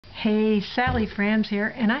Hey, Sally Franz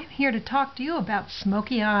here, and I'm here to talk to you about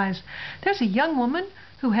smoky eyes. There's a young woman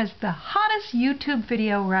who has the hottest YouTube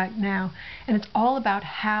video right now, and it's all about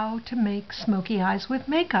how to make smoky eyes with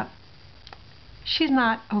makeup. She's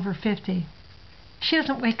not over 50. She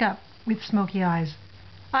doesn't wake up with smoky eyes.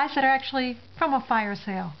 Eyes that are actually from a fire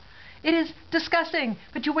sale. It is disgusting,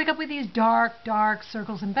 but you wake up with these dark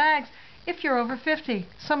circles and bags if you're over 50.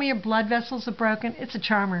 Some of your blood vessels are broken. It's a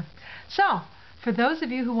charmer. So, for those of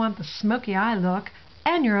you who want the smoky eye look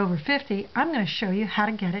and you're over 50, I'm going to show you how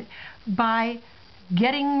to get it by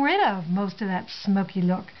getting rid of most of that smoky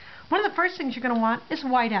look. One of the first things you're going to want is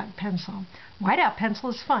whiteout pencil. Whiteout pencil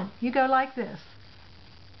is fun. You go like this,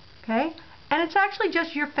 okay? And it's actually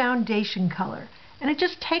just your foundation color. And it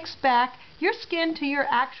just takes back your skin to your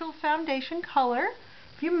actual foundation color,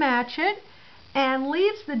 if you match it, and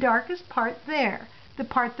leaves the darkest part there. The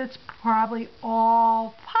part that's probably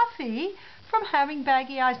all puffy from having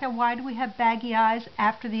baggy eyes. Now, why do we have baggy eyes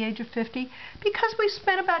after the age of 50? Because we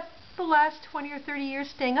spent about the last 20 or 30 years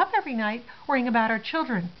staying up every night worrying about our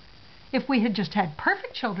children. If we had just had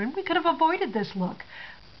perfect children, we could have avoided this look.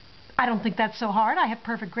 I don't think that's so hard. I have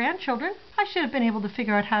perfect grandchildren. I should have been able to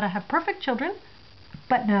figure out how to have perfect children,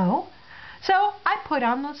 but no. So I put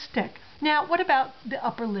on the stick. Now, what about the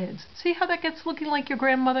upper lids? See how that gets looking like your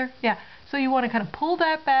grandmother? Yeah. So you want to kind of pull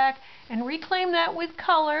that back and reclaim that with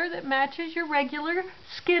color that matches your regular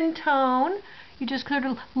skin tone. You just kind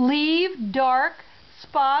of leave dark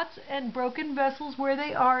spots and broken vessels where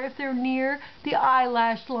they are if they're near the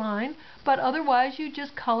eyelash line. But otherwise, you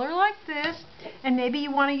just color like this. And maybe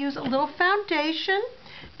you want to use a little foundation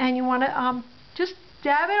and you want to just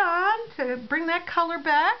dab it on to bring that color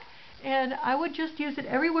back. And I would just use it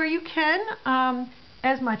everywhere you can,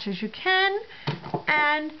 as much as you can.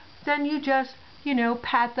 And then you just,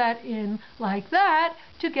 pat that in like that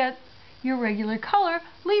to get your regular color,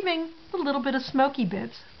 leaving a little bit of smoky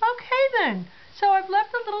bits. Okay then. So I've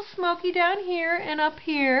left a little smoky down here and up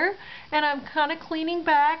here, and I'm kind of cleaning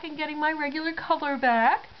back and getting my regular color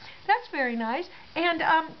back. That's very nice. And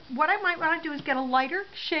what I might want to do is get a lighter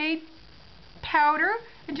shade powder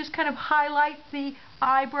and just kind of highlight the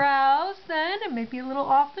eyebrows then, and maybe a little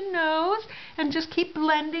off the nose, and just keep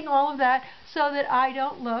blending all of that so that I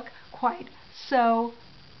don't look quite so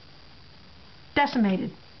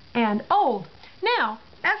decimated and old. Now,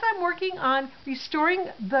 as I'm working on restoring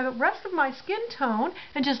the rest of my skin tone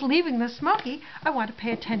and just leaving the smoky, I want to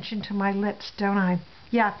pay attention to my lips, don't I?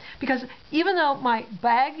 Yeah, because even though my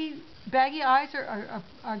baggy eyes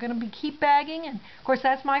are going to keep bagging, and of course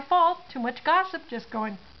that's my fault, too much gossip, just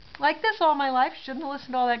going like this all my life, shouldn't have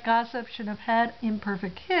listened to all that gossip, shouldn't have had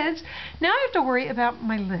imperfect kids. Now I have to worry about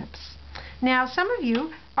my lips. Now some of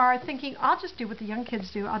you are thinking, I'll just do what the young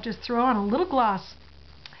kids do, I'll just throw on a little gloss.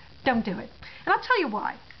 Don't do it. And I'll tell you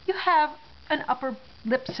why. You have an upper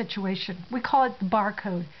lip situation. We call it the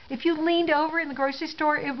barcode. If you leaned over in the grocery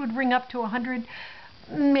store, it would ring up to $100,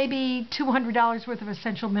 maybe $200 worth of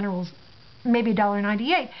essential minerals, maybe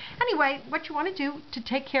 $1.98. Anyway, what you want to do to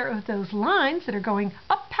take care of those lines that are going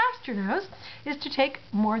up past your nose is to take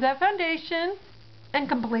more of that foundation and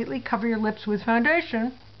completely cover your lips with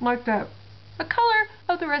foundation like that. The color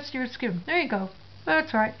of the rest of your skin. There you go.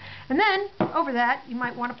 That's right. And then over that, you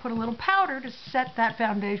might want to put a little powder to set that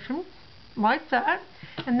foundation like that.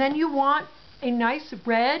 And then you want a nice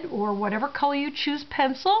red or whatever color you choose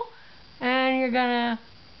pencil, and you're going to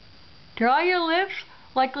draw your lips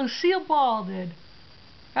like Lucille Ball did.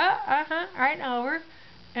 Right over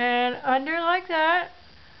and under like that,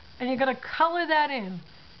 and you're going to color that in.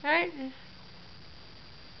 Right?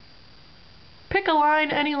 Pick a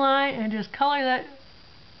line, any line, and just color that.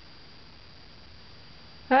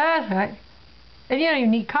 That's right. And you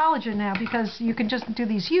need collagen now because you can just do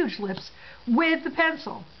these huge lips with the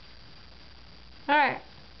pencil. Alright.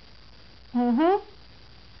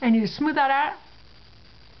 And you smooth that out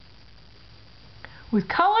with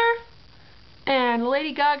color, and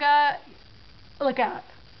Lady Gaga, look out.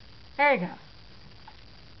 There you go.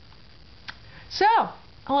 So,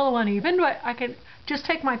 a little uneven, but I can just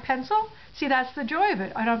take my pencil. See, that's the joy of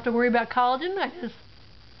it. I don't have to worry about collagen. I just,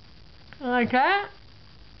 like that.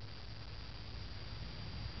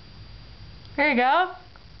 There you go.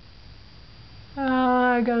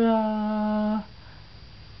 I got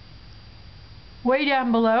way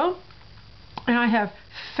down below, and I have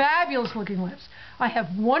fabulous looking lips. I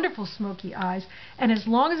have wonderful smoky eyes, and as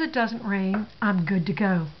long as it doesn't rain, I'm good to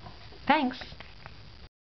go. Thanks.